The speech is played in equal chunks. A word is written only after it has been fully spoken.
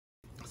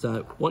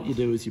So what you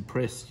do is you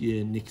press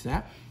your Nix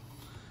app,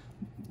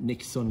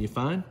 Nix on your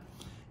phone,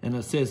 and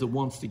it says it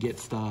wants to get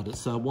started,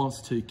 so it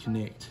wants to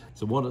connect.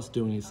 So what it's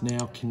doing is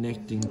now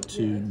connecting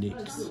to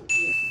Nix.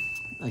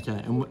 Okay,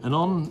 and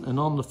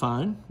on the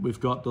phone, we've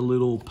got the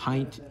little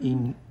paint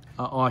in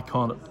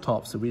icon at the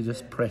top, so we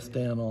just press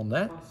down on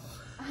that.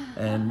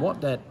 And what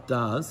that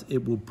does,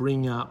 it will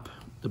bring up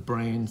the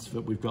brands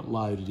that we've got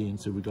loaded in.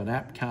 So we've got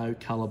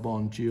APCO,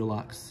 Colorbond,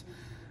 Dulux,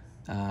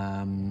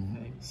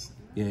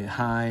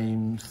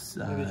 Haymes,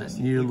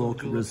 New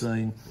Look,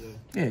 Resin.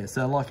 Yeah,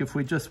 so like if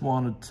we just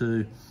wanted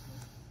to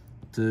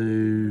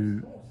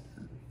do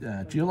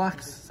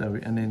Dulux,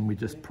 and then we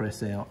just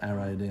press our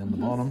arrow down the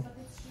bottom.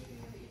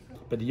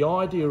 But the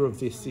idea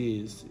of this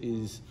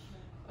is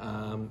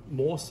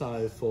more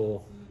so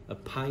for a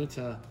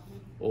painter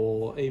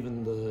or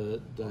even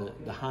the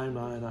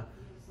homeowner.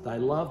 They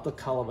love the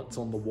colour that's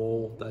on the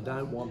wall. They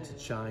don't want to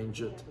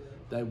change it.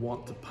 They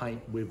want to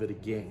paint with it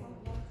again.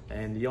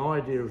 And the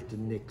idea of the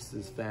Nix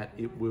is that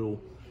it will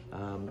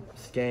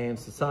scan.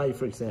 So say,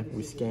 for example,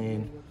 we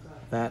scan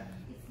that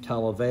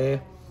colour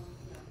there.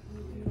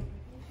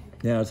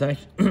 Now it's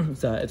actually,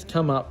 so it's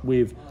come up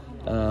with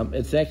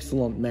its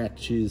excellent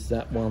match is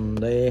that one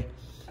there.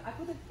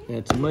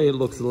 Now to me it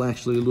looks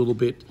actually a little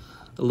bit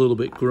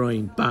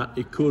green, but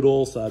it could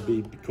also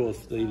be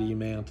because of the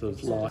amount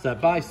of light. So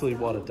basically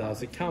what it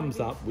does, it comes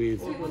up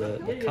with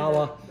the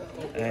colour,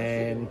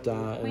 and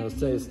it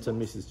says to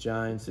Mrs.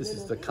 Jones, this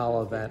is the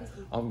colour that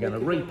I'm going to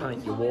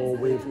repaint your wall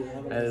with,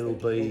 and it'll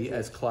be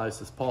as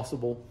close as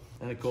possible.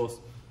 And of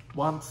course,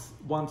 once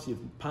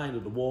you've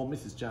painted the wall,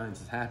 Mrs. Jones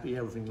is happy,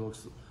 everything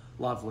looks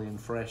lovely and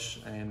fresh,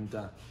 and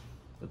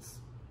it's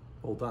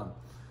all done.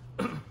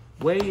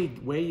 Where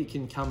you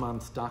can come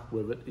unstuck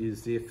with it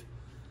is if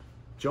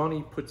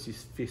Johnny puts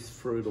his fist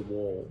through the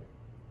wall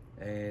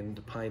and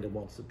the painter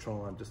wants to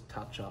try and just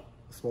touch up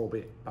a small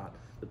bit, but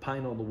the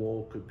paint on the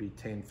wall could be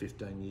 10,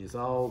 15 years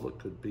old, it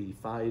could be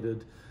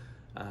faded,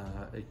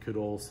 it could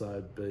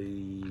also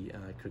be,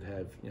 could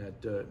have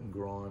dirt and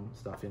grime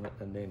stuff in it,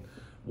 and then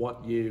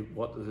what the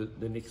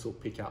Nix will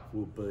pick up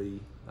will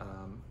be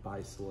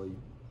basically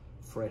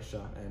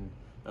fresher,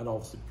 and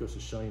obviously because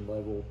of sheen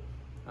level,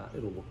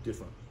 it'll look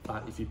different.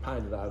 But if you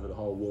paint it over the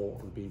whole wall,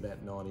 it would be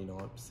about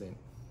 99%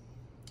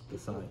 the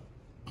same.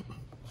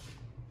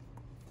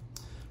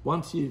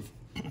 Once you've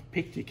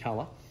picked your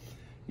colour,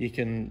 you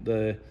can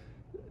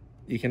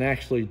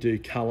actually do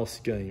colour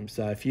schemes.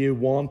 So if you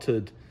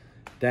wanted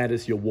that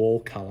as your wall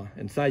colour,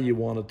 and say you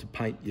wanted to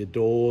paint your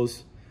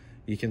doors,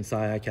 you can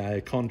say,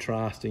 okay,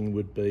 contrasting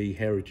would be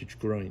heritage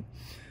green,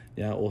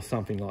 or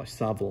something like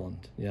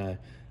Sutherland,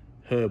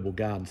 herbal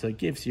garden. So it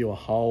gives you a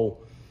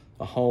whole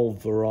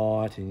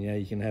variety.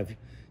 You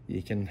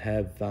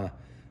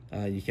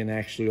can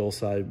actually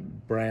also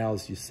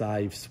browse your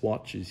save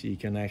swatches. You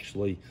can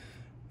actually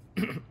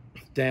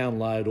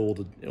download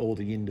all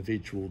the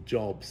individual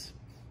jobs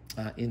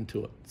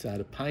into it. So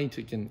the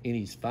painter can, in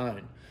his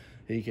phone,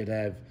 he could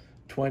have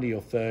 20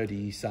 or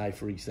 30, say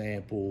for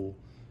example,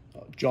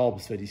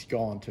 jobs that he's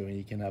gone to, and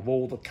he can have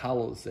all the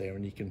colours there,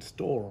 and he can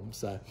store them.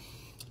 So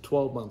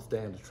 12 months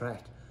down the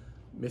track,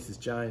 Mrs.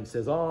 Jones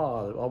says,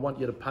 oh, I want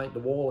you to paint the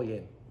wall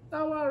again.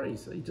 No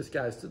worries. He just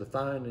goes to the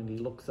phone and he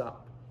looks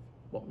up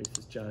what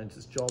Mrs.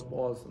 Jones's job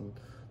was and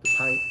the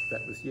paint that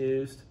was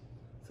used.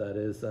 So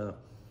there's a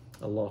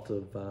lot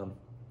of,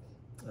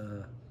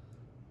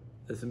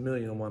 there's a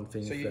million and one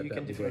things. So you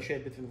can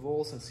differentiate between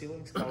walls and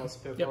ceilings, colours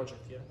per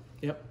project, yeah?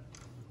 Yep,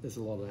 there's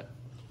a lot of that.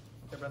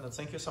 Okay, Brendan,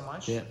 thank you so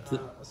much. Yeah.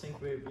 I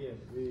think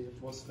it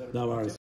was very no worries.